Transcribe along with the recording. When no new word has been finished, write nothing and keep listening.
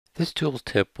This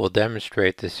tooltip will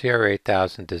demonstrate the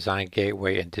CR-8000 design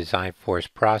gateway and design force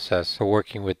process for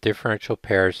working with differential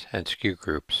pairs and Sku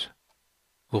groups.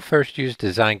 We'll first use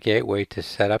design gateway to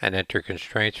set up and enter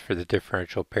constraints for the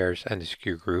differential pairs and the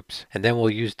Sku groups, and then we'll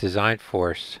use design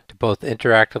force to both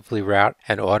interactively route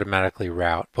and automatically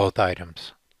route both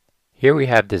items. Here we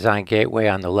have design gateway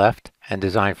on the left and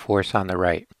design force on the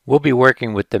right. We'll be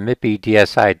working with the MIPI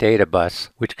DSI data bus,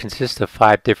 which consists of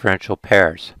 5 differential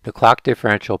pairs. The clock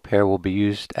differential pair will be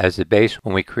used as the base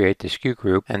when we create the Sku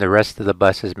group, and the rest of the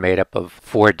bus is made up of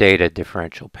 4 data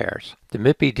differential pairs. The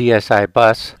MIPI DSI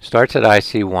bus starts at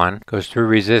IC1, goes through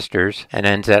resistors, and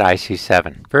ends at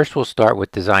IC7. First we'll start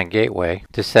with design gateway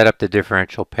to set up the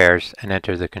differential pairs and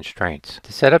enter the constraints.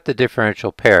 To set up the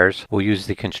differential pairs, we'll use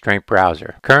the constraint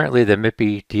browser. Currently the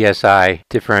MIPI DSI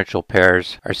differential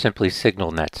pairs are simply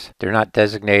signal nets. They're not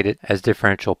designated as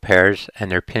differential pairs,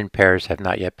 and their pin pairs have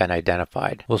not yet been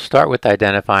identified. We'll start with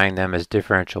identifying them as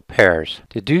differential pairs.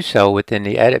 To do so, within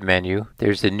the edit menu,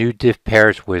 there's the new Diff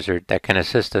pairs wizard that can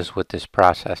assist us with this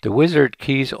process. The wizard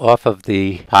keys off of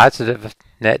the positive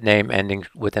net name ending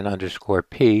with an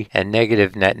 _P and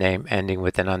negative net name ending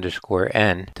with an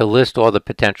 _N to list all the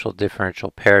potential differential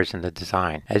pairs in the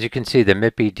design. As you can see, the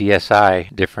MIPI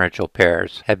DSI differential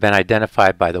pairs have been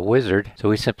identified by the wizard, so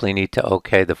we simply need to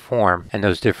OK the form and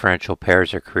those differential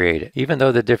pairs are created. Even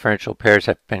though the differential pairs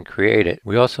have been created,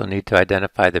 we also need to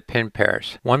identify the pin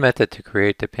pairs. One method to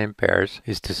create the pin pairs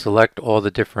is to select all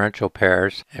the differential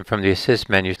pairs and from the assist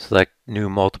menu select new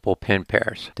multiple pin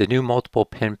pairs. The new multiple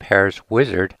pin pairs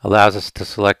wizard allows us to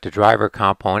select the driver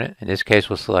component, in this case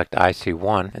we'll select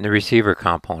IC1, and the receiver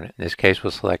component, in this case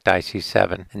we'll select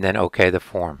IC7, and then OK the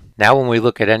form. Now when we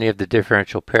look at any of the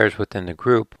differential pairs within the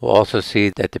group, we'll also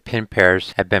see that the pin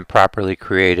pairs have been properly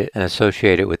created and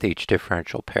associated with each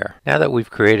differential pair. Now that we've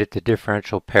created the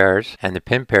differential pairs and the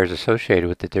pin pairs associated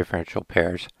with the differential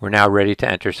pairs, we're now ready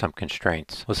to enter some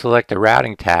constraints. We'll select the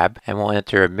routing tab and we'll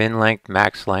enter a min length,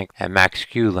 max length, and max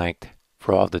skew length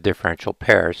for all the differential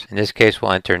pairs. In this case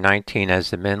we'll enter 19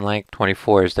 as the min length,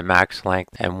 24 as the max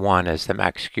length, and 1 as the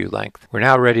max skew length. We're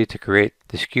now ready to create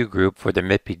the Sku group for the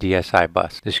MIPI DSI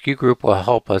bus. The Sku group will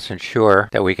help us ensure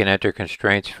that we can enter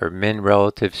constraints for min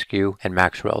relative skew and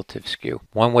max relative skew.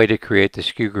 One way to create the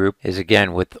Sku group is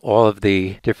again with all of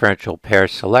the differential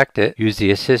pairs selected, use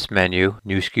the assist menu,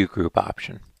 new Sku group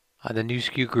option. On the new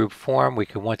Sku group form, we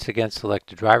can once again select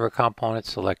the driver component,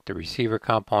 select the receiver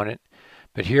component,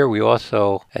 but here we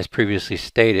also, as previously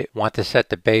stated, want to set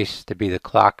the base to be the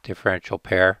clock differential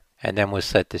pair, and then we'll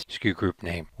set the Sku group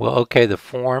name. We'll OK the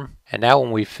form, and now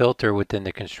when we filter within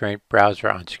the constraint browser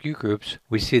on Sku groups,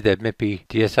 we see the MIPI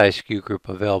DSI Sku group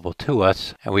available to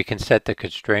us, and we can set the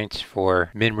constraints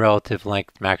for min relative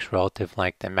length, max relative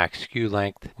length, and max skew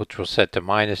length, which we'll set to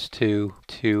 -2,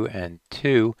 2, and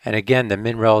 2. And again, the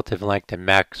min relative length and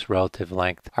max relative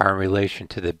length are in relation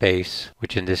to the base,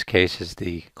 which in this case is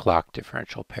the clock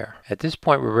differential pair. At this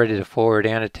point, we're ready to forward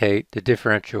annotate the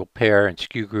differential pair and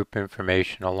Sku group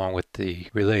information along with the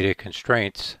related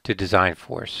constraints to design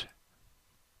force.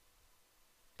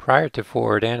 Prior to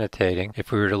forward annotating,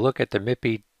 if we were to look at the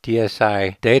MIPI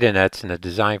DSI data nets in the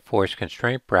design force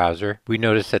constraint browser, we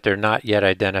notice that they're not yet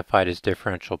identified as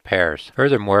differential pairs.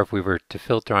 Furthermore, if we were to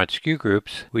filter on Sku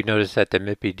groups, we notice that the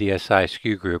MIPI DSI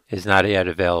Sku group is not yet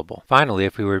available. Finally,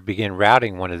 if we were to begin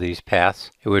routing one of these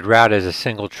paths, it would route as a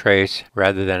single trace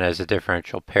rather than as a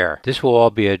differential pair. This will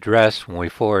all be addressed when we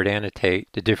forward annotate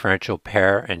the differential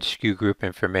pair and Sku group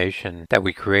information that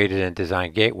we created in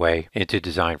Design Gateway into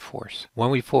Design Force.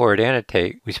 When we forward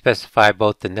annotate, we specify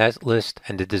both the net list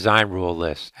and the design rule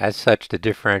list. As such, the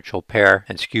differential pair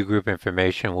and Sku group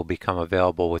information will become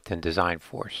available within Design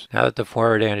Force. Now that the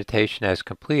forward annotation has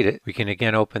completed, we can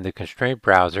again open the constraint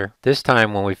browser. This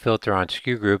time when we filter on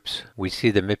Sku groups, we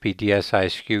see the MIPI DSI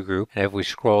Sku group, and if we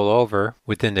scroll over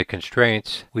within the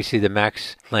constraints, we see the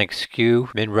max length skew,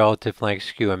 min relative length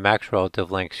skew, and max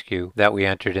relative length skew that we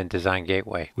entered in Design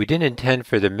Gateway. We didn't intend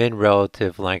for the min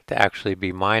relative length to actually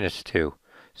be -2.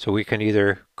 So we can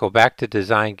either go back to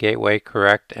Design Gateway,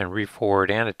 correct, and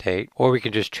re-forward annotate, or we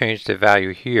can just change the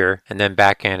value here and then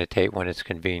back annotate when it's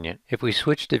convenient. If we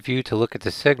switch the view to look at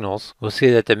the signals, we'll see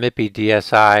that the MIPI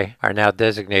DSI are now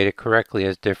designated correctly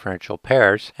as differential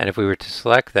pairs, and if we were to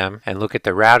select them and look at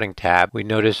the routing tab, we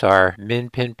notice our min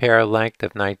pin pair length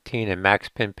of 19 and max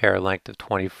pin pair length of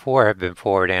 24 have been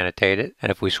forward annotated,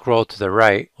 and if we scroll to the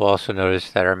right, we'll also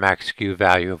notice that our max skew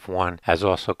value of 1 has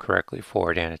also correctly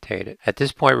forward annotated. At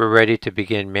this point, we're ready to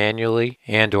begin begin manually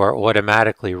and/or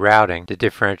automatically routing the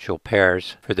differential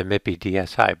pairs for the MIPI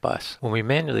DSI bus. When we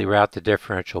manually route the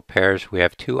differential pairs, we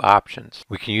have two options.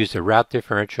 We can use the route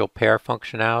differential pair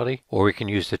functionality, or we can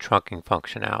use the trunking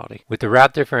functionality. With the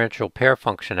route differential pair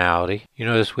functionality, you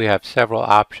notice we have several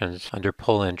options under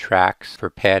pull-in tracks for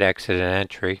pad exit and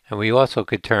entry, and we also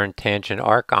could turn tangent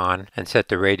arc on and set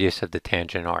the radius of the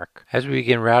tangent arc. As we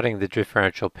begin routing the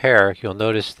differential pair, you'll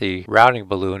notice the routing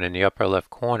balloon in the upper left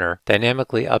corner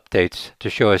dynamically updates to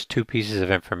show us two pieces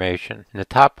of information. In the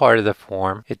top part of the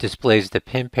form, it displays the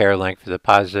pin pair length for the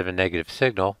positive and negative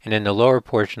signal, and in the lower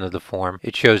portion of the form,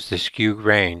 it shows the skew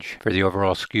range for the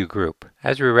overall skew group.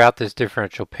 As we route this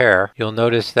differential pair, you'll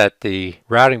notice that the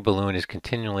routing balloon is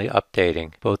continually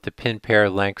updating both the pin pair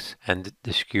lengths and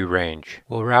the skew range.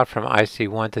 We'll route from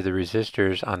IC1 to the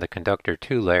resistors on the conductor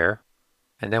 2 layer,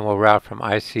 and then we'll route from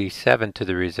IC7 to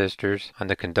the resistors on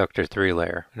the conductor 3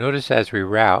 layer. Notice as we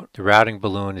route, the routing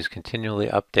balloon is continually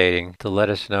updating to let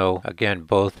us know, again,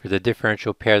 both for the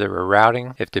differential pair that we're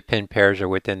routing, if the pin pairs are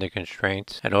within the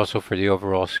constraints, and also for the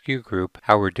overall skew group,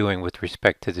 how we're doing with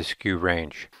respect to the skew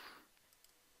range.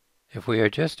 If we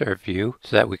adjust our view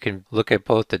so that we can look at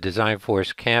both the design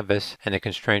force canvas and the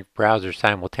constraint browser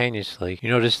simultaneously, you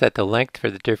notice that the length for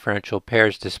the differential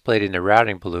pairs displayed in the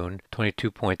routing balloon,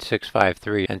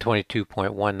 22.653 and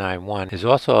 22.191, is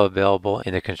also available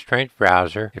in the constraint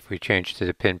browser if we change to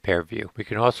the pin pair view. We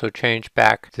can also change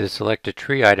back to the selected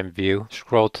tree item view,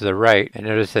 scroll to the right, and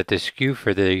notice that the skew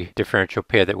for the differential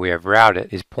pair that we have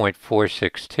routed is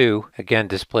 0.462, again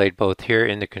displayed both here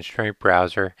in the constraint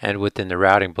browser and within the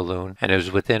routing balloon, and it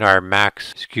was within our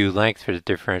max skew length for the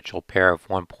differential pair of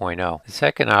 1.0. The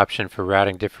second option for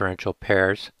routing differential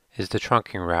pairs is the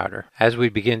trunking router. As we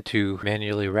begin to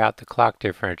manually route the clock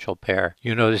differential pair,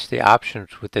 you notice the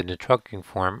options within the trunking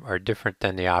form are different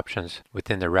than the options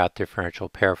within the route differential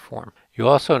pair form. You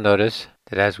also notice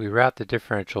that as we route the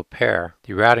differential pair,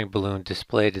 the routing balloon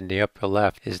displayed in the upper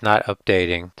left is not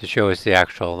updating to show us the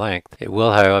actual length. It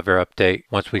will, however, update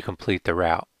once we complete the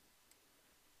route.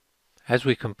 As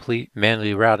we complete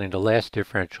manually routing the last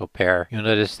differential pair, you'll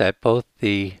notice that both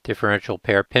the differential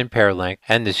pair pin pair length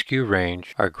and the skew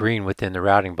range are green within the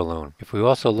routing balloon. If we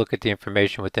also look at the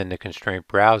information within the constraint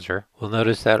browser, we'll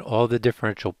notice that all the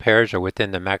differential pairs are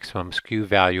within the maximum skew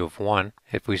value of 1.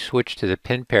 If we switch to the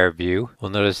pin pair view,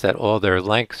 we'll notice that all their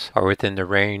lengths are within the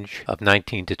range of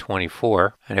 19 to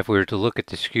 24. And if we were to look at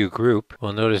the skew group,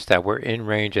 we'll notice that we're in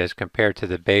range as compared to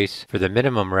the base for the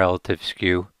minimum relative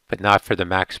skew, but not for the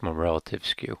maximum relative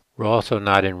skew. We're also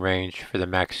not in range for the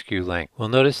max skew length. We'll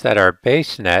notice that our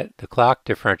base net, the clock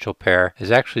differential pair,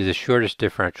 is actually the shortest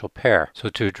differential pair. So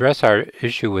to address our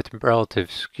issue with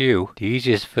relative skew, the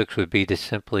easiest fix would be to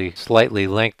simply slightly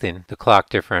lengthen the clock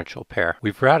differential pair.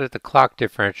 We've routed the clock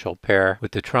differential pair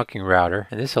with the trunking router,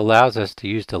 and this allows us to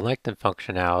use the lengthen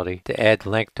functionality to add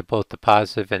length to both the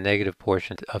positive and negative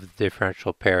portions of the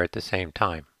differential pair at the same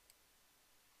time.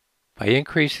 By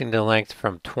increasing the length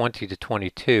from 20 to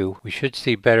 22, we should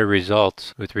see better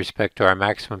results with respect to our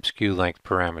maximum skew length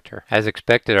parameter. As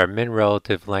expected, our min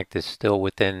relative length is still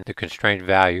within the constraint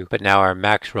value, but now our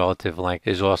max relative length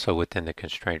is also within the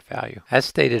constraint value. As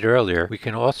stated earlier, we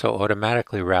can also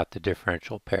automatically route the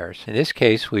differential pairs. In this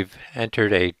case, we've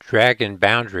entered a drag-in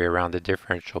boundary around the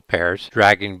differential pairs,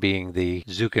 drag-in being the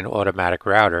Zuken automatic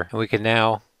router, and we can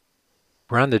now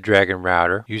run the drag-in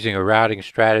router using a routing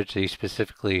strategy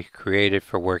specifically created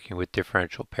for working with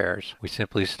differential pairs. We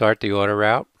simply start the auto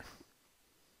route,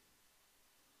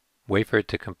 wait for it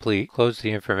to complete, close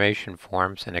the information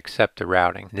forms, and accept the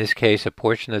routing. In this case, a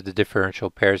portion of the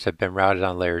differential pairs have been routed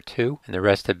on layer 2, and the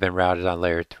rest have been routed on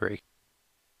layer 3.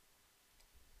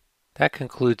 That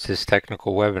concludes this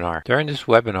technical webinar. During this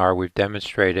webinar, we've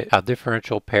demonstrated how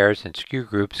differential pairs and skew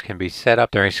groups can be set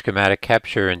up during schematic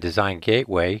capture and design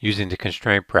gateway using the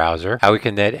constraint browser, how we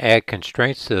can then add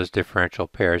constraints to those differential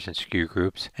pairs and skew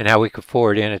groups, and how we can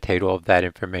forward annotate all of that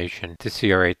information to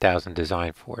CR-8000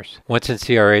 Design Force. Once in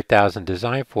CR-8000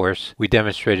 Design Force, we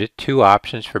demonstrated two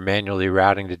options for manually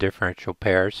routing the differential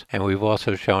pairs, and we've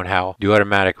also shown how the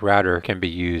automatic router can be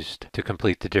used to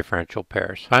complete the differential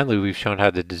pairs. Finally, we've shown how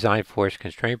the Design Force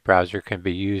constraint browser can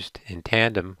be used in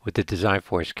tandem with the Design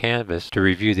Force canvas to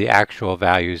review the actual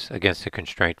values against the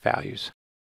constraint values.